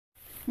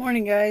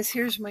Morning, guys.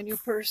 Here's my new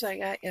purse I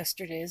got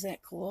yesterday. Is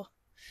that cool?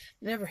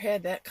 Never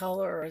had that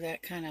color or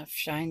that kind of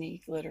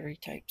shiny, glittery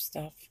type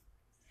stuff.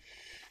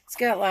 It's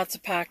got lots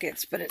of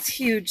pockets, but it's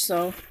huge,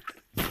 so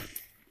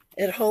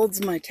it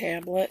holds my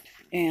tablet,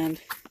 and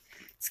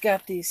it's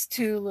got these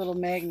two little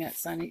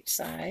magnets on each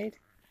side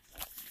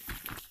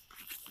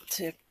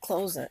to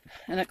close it,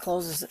 and it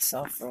closes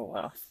itself for a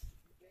while.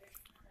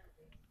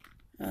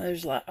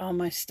 There's all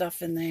my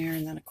stuff in there,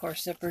 and then of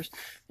course zippers.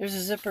 There's a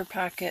zipper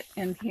pocket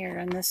in here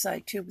on this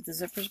side too, but the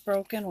zipper's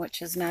broken,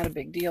 which is not a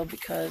big deal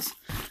because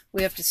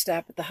we have to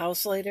stop at the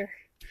house later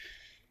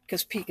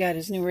because Pete got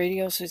his new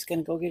radio, so he's going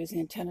to go get his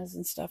antennas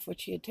and stuff,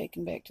 which he had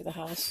taken back to the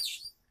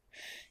house.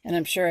 And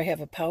I'm sure I have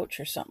a pouch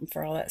or something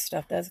for all that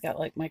stuff. That's got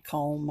like my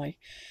comb, my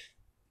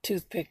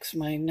toothpicks,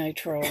 my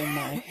nitro,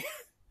 my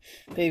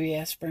baby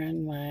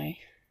aspirin, my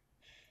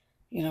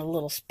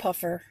little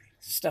puffer,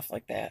 stuff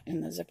like that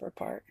in the zipper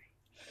part.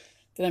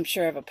 But I'm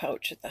sure I have a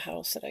pouch at the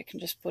house that I can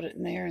just put it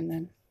in there and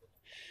then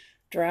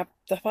drop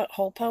the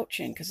whole pouch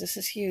in, because this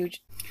is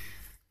huge.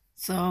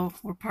 So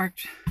we're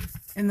parked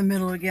in the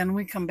middle again. When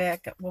we come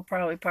back, we'll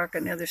probably park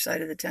on the other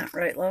side of the tent,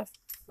 right, love?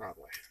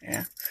 Probably.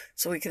 Yeah,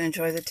 so we can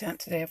enjoy the tent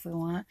today if we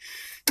want.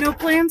 No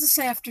plans this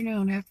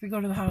afternoon after we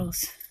go to the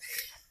house.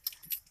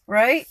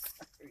 Right?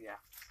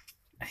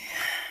 Yeah.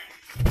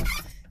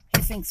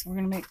 He thinks we're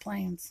going to make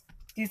plans.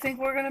 Do you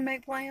think we're going to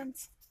make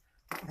plans?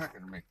 I'm not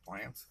going to make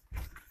plans.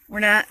 We're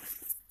not?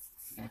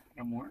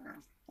 No more.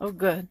 Oh,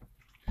 good.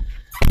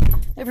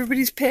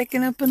 Everybody's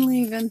packing up and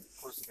leaving.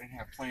 Of course, I didn't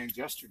have plans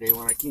yesterday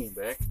when I came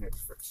back, and it's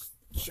for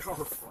the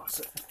shower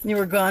faucet. You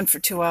were gone for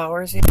 2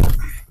 hours, yeah.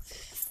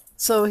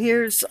 So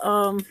here's,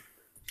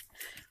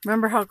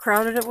 remember how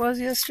crowded it was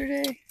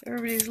yesterday?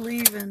 Everybody's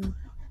leaving.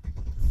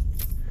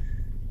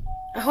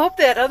 I hope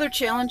that other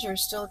Challenger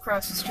is still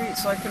across the street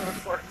so I can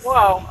record.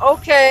 Whoa,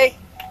 okay.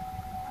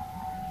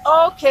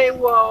 Okay,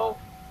 whoa.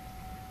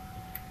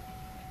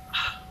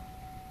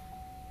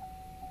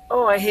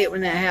 Oh, I hate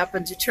when that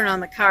happens. You turn on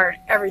the car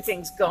and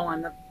everything's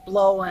going, the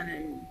blowing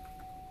and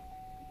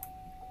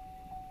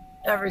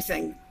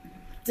everything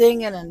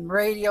dinging and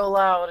radio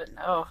loud, and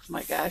oh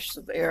my gosh,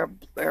 the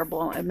air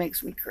blowing. It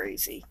makes me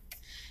crazy.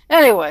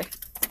 Anyway,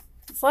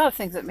 there's a lot of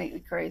things that make me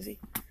crazy.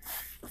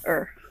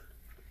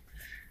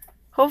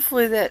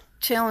 Hopefully that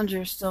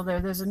Challenger is still there.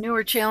 There's a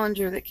newer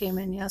Challenger that came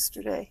in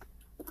yesterday.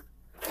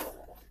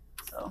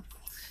 So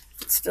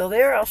if it's still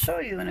there, I'll show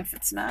you, and if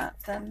it's not,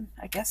 then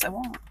I guess I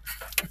won't.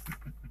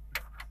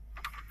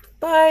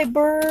 Bye,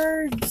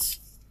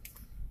 birds.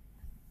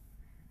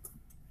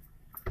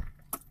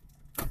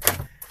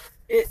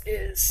 It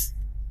is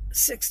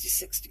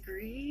 66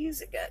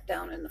 degrees. It got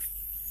down in the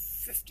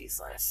 50s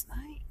last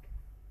night.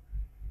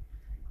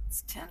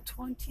 It's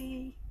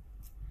 10:20,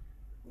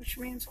 which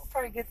means we'll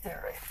probably get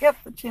there, right?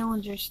 Yep, the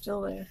Challenger's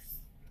still there.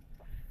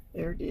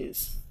 There it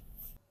is.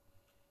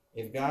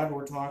 If God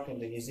were talking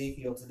to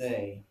Ezekiel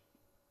today,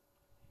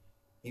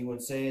 he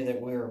would say that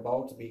we are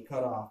about to be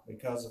cut off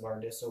because of our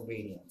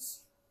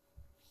disobedience.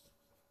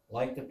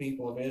 Like the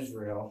people of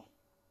Israel,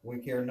 we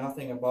care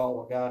nothing about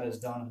what God has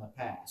done in the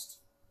past.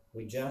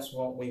 We just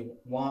want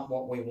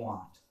what we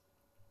want.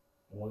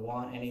 And we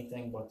want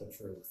anything but the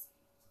truth.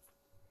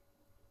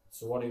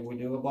 So what do we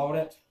do about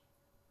it?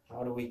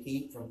 How do we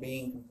keep from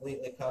being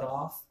completely cut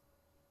off?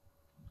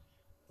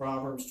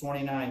 Proverbs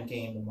 29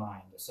 came to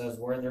mind. It says,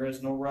 where there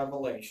is no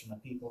revelation, the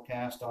people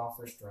cast off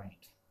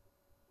restraint.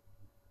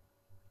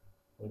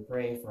 We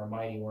pray for a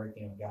mighty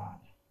working of God.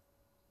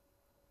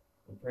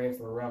 We pray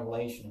for a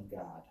revelation of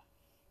God,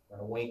 an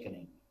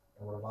awakening,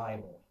 a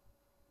revival.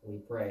 We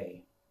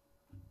pray.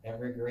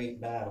 Every great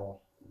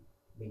battle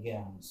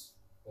begins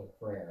with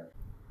prayer.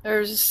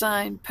 There's a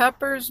sign,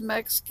 Pepper's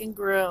Mexican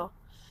Grill.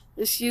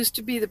 This used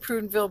to be the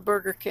Prudenville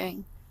Burger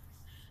King.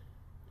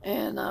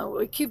 And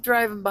we keep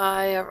driving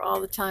by all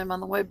the time on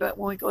the way back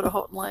when we go to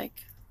Houghton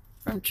Lake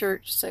from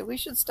church. Say we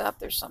should stop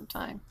there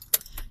sometime.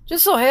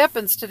 Just so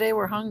happens today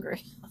we're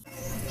hungry.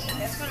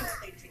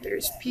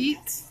 There's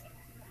Pete.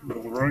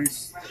 Little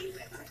rice.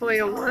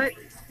 Pollo what?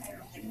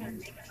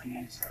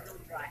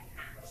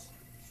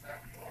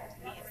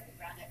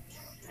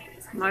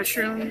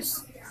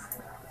 Mushrooms,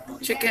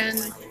 chicken,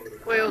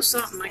 pollo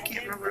something. I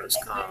can't remember what it was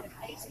called.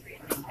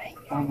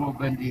 Homo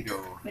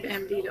bandito.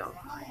 Bandito.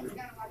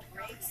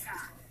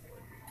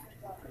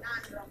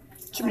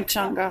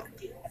 Chimichanga.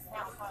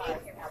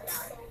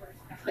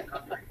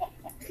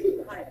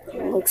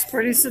 It looks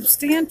pretty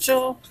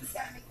substantial.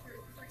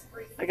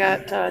 I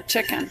got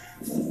chicken.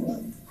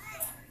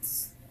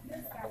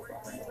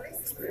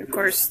 Of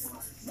course,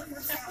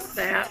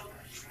 that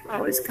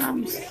always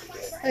comes.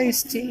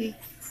 Iced tea.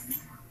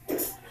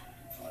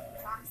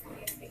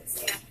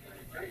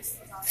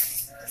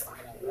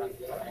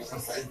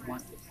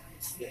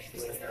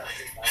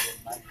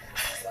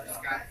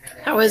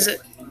 How is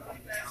it?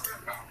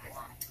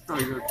 Oh,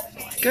 good.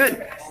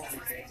 Good.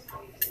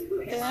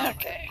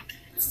 Okay,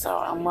 so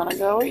I'm gonna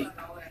go eat.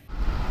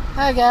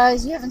 Hi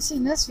guys, you haven't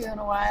seen this view in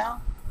a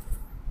while.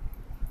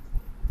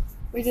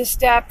 We just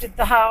stopped at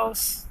the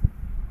house.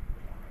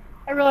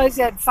 I realized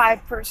I had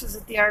 5 purses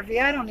at the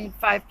RV. I don't need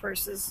 5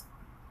 purses.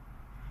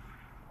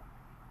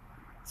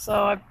 So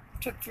I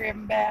took 3 of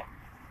them back.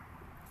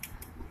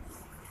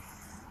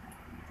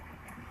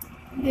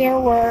 There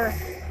were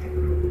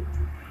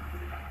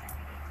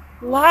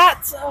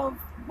lots of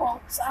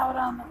boats out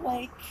on the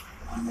lake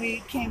when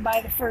we came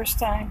by the first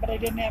time, but I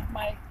didn't have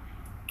my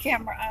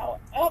camera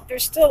out. Oh,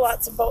 there's still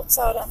lots of boats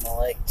out on the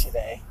lake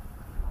today.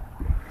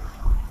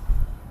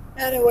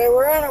 Anyway,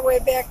 we're on our way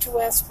back to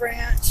West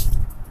Branch.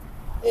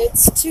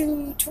 It's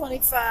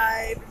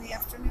 2:25 in the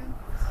afternoon,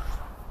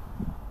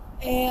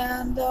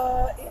 and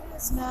it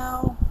is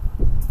now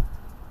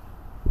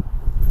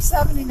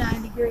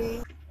 79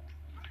 degrees.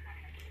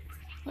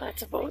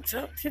 Lots of boats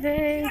out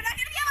today.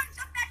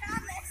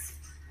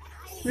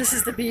 This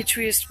is the beach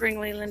we used to bring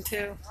Leland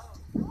to.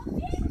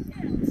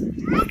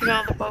 Look at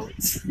all the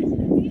boats.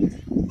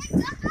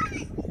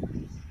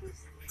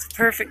 It's a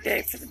perfect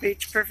day for the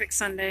beach, perfect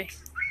Sunday.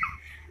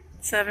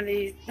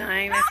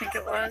 79, I think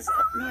it was,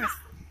 up north.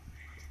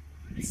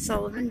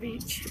 Sullivan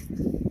Beach.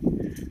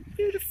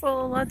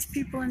 Beautiful, lots of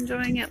people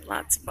enjoying it,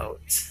 lots of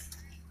boats.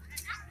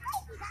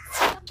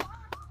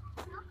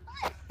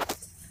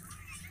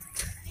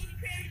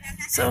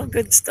 So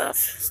good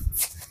stuff.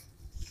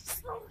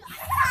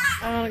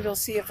 I'm gonna go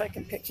see if I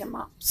can pick him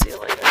up. See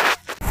you later.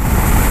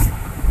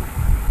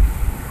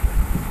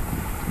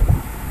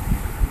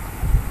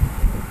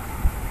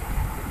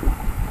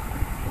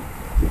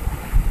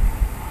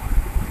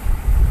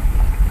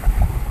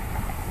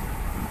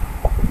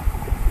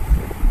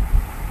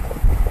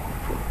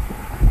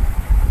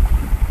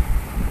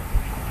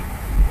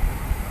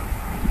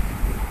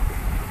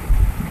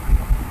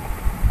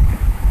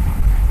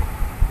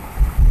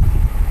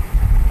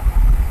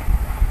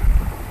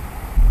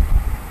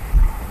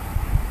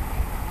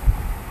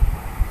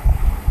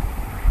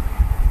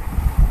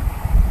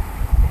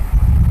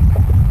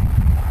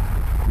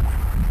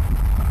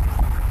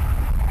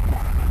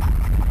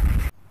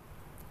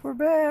 We're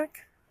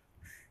back.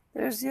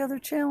 There's the other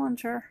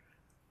Challenger.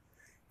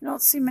 You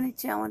don't see many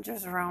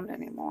Challengers around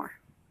anymore.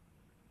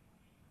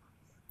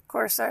 Of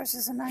course, ours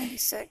is a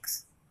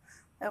 96.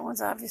 That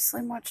one's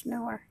obviously much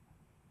newer.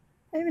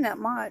 Maybe not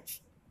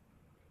much,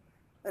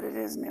 but it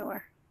is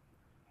newer.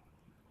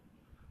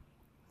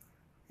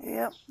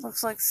 Yep,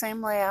 looks like the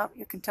same layout.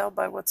 You can tell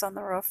by what's on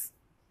the roof.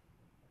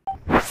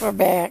 We're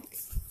back.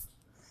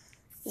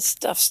 This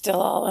stuff's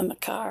still all in the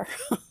car.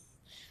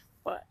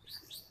 But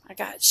I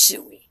got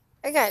Chewy.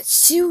 I got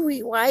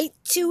Chewy, white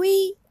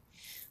Chewy.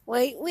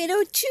 White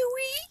widow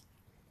Chewy.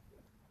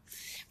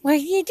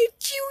 White widow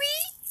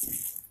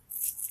Chewy.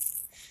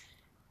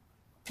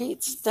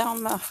 Pete's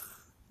down the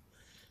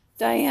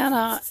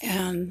Diana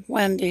and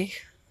Wendy,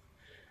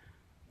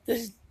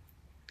 the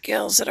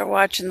gals that are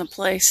watching the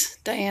place.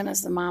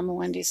 Diana's the mom and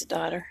Wendy's the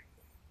daughter.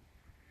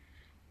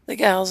 The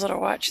gals that are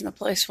watching the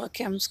place while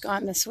Kim's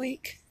gone this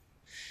week.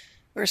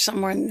 We're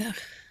somewhere in the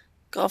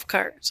golf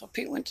cart, so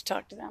Pete went to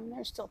talk to them.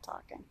 They're still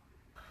talking.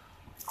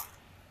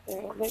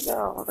 There they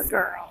go, the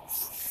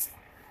girls.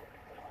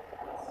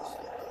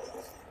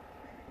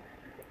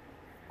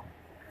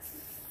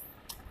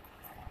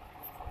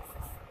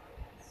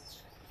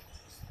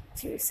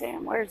 She was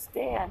saying, where's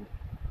Dad?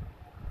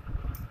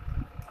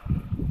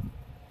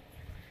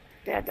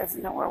 Dad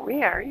doesn't know where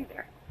we are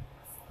either.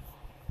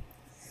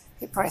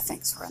 He probably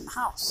thinks we're in the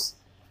house,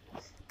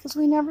 because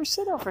we never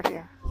sit over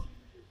here.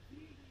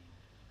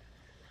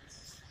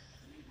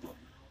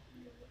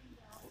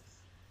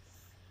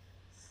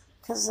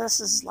 Because this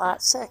is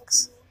lot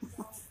 6.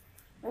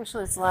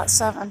 Actually, it's lot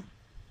 7.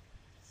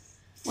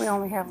 We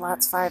only have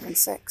lots 5 and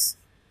 6.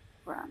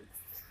 We're on.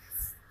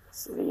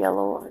 See the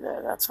yellow over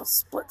there? That's what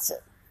splits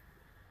it.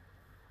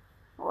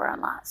 We're on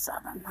lot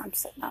 7. I'm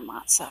sitting on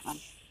lot 7.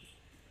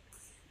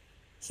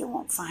 He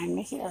won't find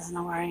me. He doesn't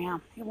know where I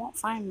am. He won't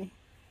find me.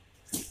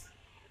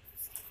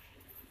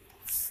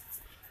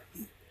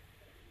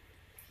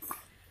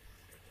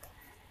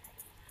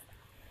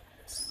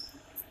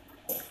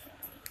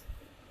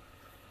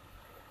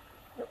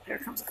 Oh, here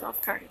comes a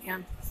golf cart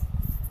again.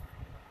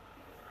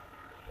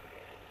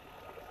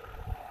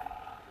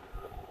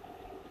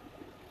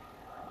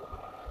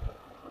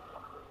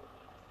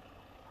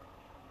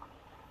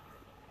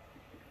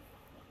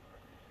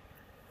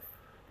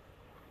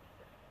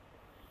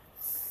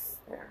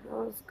 There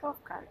goes the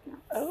golf cart again.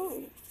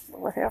 Oh,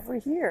 what have we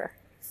here?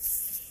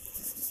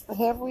 What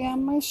have we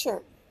on my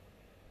shirt?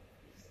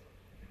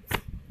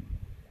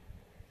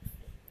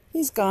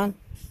 He's gone.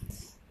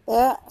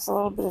 That's a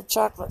little bit of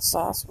chocolate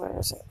sauce. Where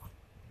is it?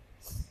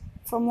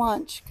 From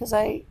lunch, because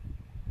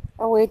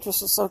our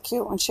waitress was so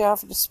cute. When she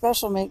offered to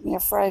special make me a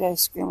fried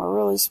ice cream, a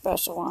really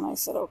special one, I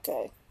said,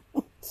 okay.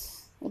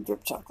 And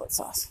drip chocolate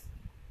sauce.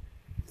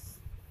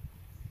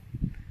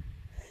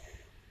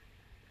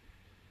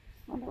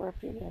 Wonder where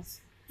Pete is.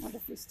 Wonder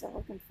if he's still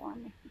looking for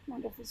me.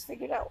 Wonder if he's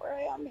figured out where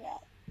I am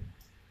yet.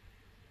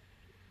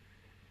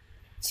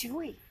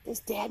 Chewy, does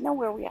Dad know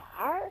where we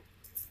are?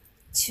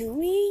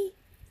 Chewy?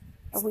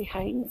 Are we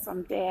hiding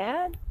from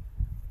Dad?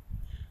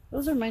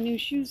 Those are my new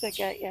shoes I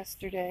got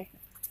yesterday.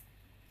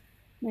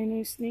 My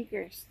new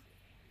sneakers.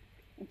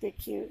 Aren't they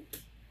cute?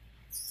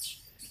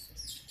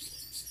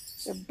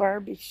 They're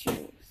Barbie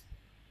shoes.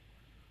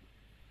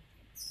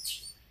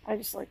 I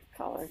just like the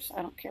colors.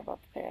 I don't care about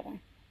the pattern.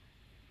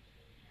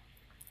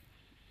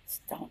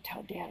 Just don't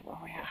tell Dad where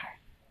we are.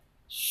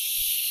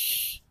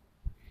 Shh.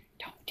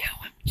 Don't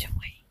tell him,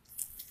 Joey.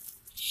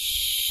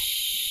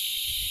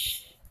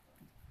 Shh.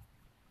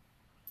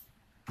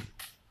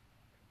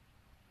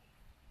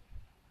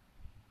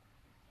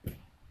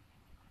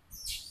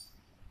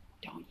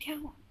 Don't tell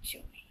him,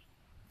 Joey.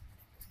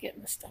 He's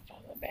getting the stuff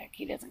out of the back.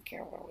 He doesn't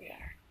care where we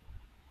are.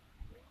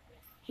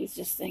 He's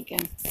just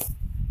thinking,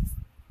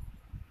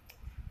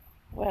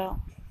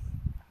 well,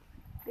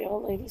 the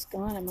old lady's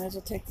gone. I might as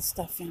well take the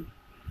stuff in.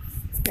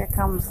 Here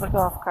comes the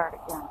golf cart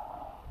again.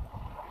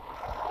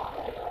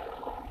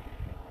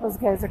 Those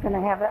guys are going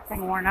to have that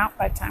thing worn out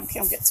by the time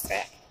Kim gets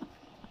back.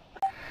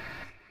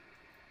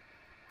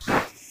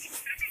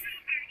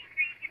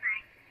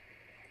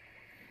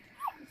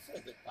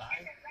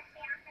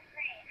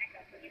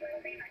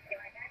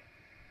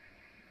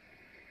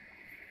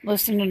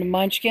 Listening to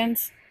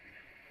Munchkins?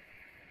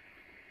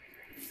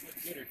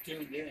 Get her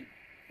tuned in.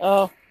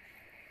 Oh.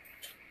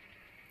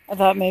 I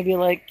thought maybe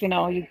like,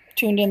 you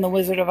tuned in The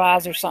Wizard of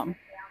Oz or something.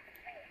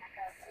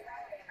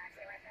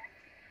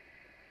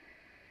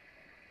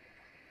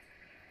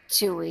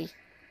 Chewy.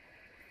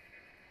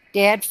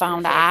 Dad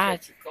found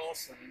Oz. Call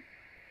sign.